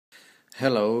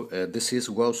Hello, this is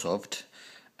Wowsoft,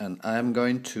 and I'm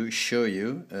going to show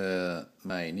you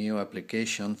my new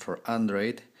application for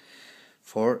Android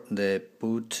for the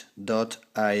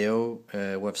put.io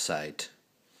website.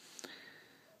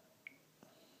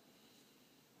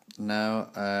 Now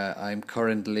I'm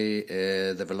currently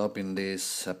developing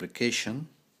this application,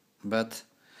 but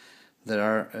there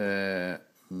are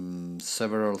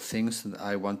several things that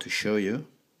I want to show you.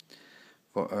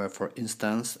 For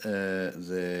instance,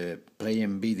 the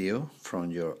playing video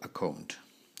from your account.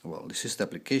 Well, this is the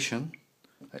application.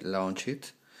 I launch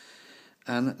it,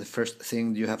 and the first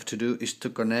thing you have to do is to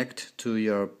connect to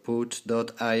your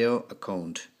put.io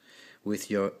account with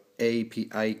your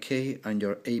API key and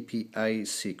your API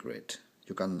secret.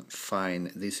 You can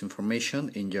find this information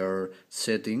in your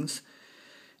settings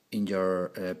in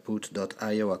your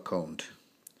put.io account.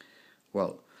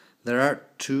 Well, there are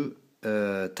two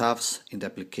tabs in the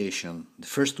application. The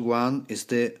first one is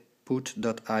the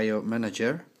put.io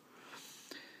manager,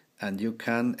 and you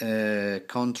can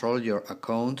control your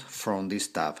account from this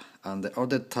tab. And the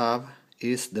other tab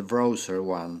is the browser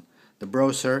one. The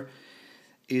browser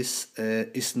is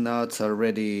not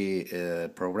already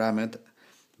programmed,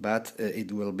 but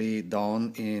it will be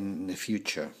done in the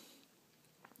future.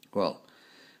 Well,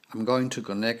 I'm going to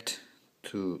connect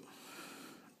to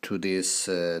this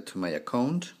to my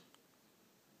account.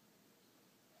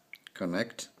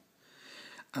 Connect,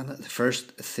 and the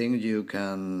first thing you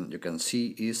can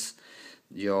see is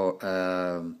your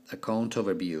account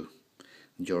overview,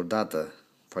 your data.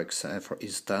 For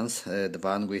instance, the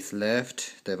bandwidth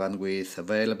left, the bandwidth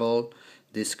available,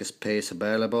 disk space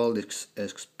available,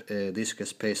 disk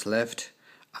space left,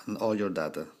 and all your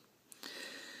data.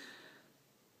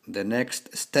 The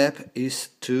next step is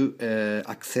to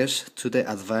access to the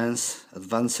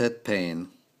advanced pane.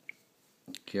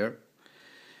 Here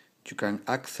you can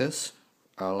access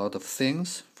a lot of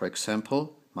things, for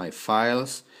example, my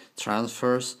files,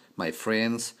 transfers, my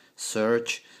friends,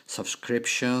 search,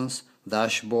 subscriptions,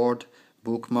 dashboard,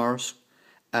 bookmarks,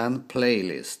 and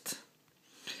playlist.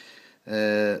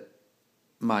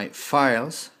 My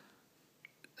files,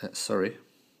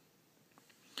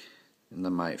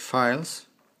 my files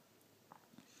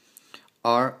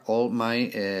are all my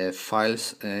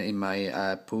files in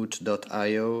my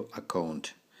put.io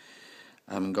account.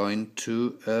 I'm going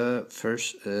to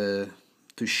first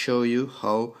to show you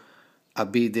how a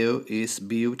video is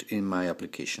viewed in my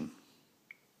application.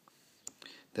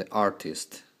 The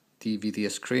artist, DVD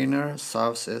screener,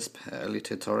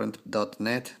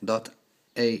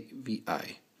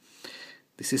 source.elitetorrent.net.avi.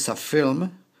 This is a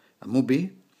film, a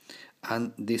movie,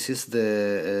 and this is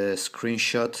the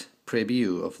screenshot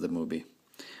preview of the movie.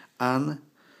 And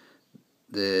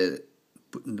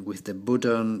with the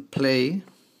button play,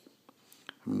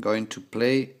 I'm going to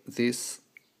play this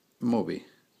movie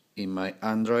in my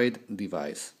Android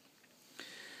device.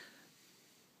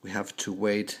 We have to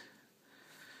wait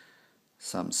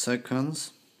some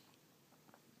seconds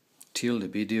till the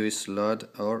video is loaded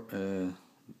or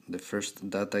the first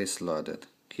data is loaded.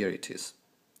 Here it is.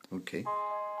 Okay.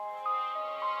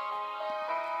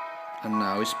 And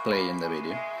now it's playing the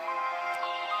video.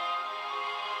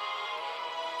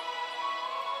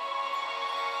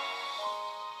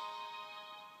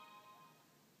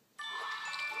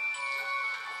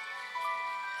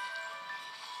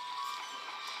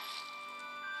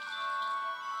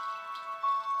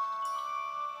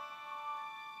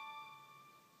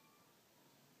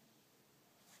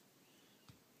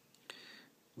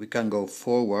 We can go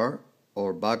forward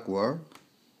or backward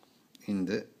in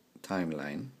the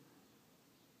timeline.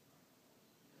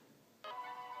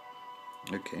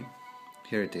 Okay,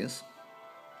 here it is.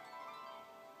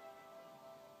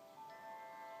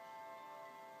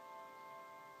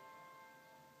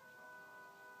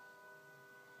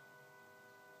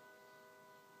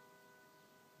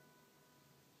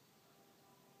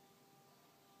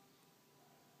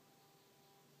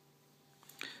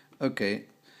 Okay,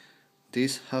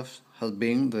 this has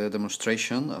been the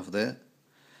demonstration of the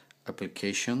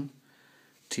application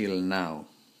till now.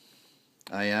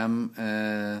 I am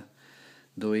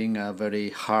doing a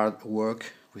very hard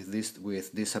work with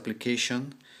this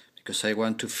application because I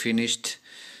want to finish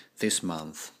this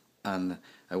month, and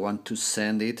I want to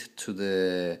send it to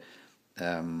the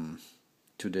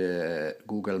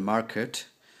Google Market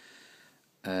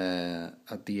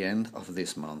at the end of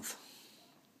this month.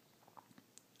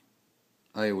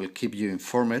 I will keep you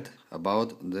informed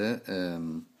about the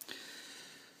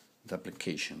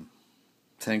application.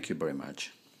 Thank you very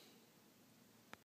much.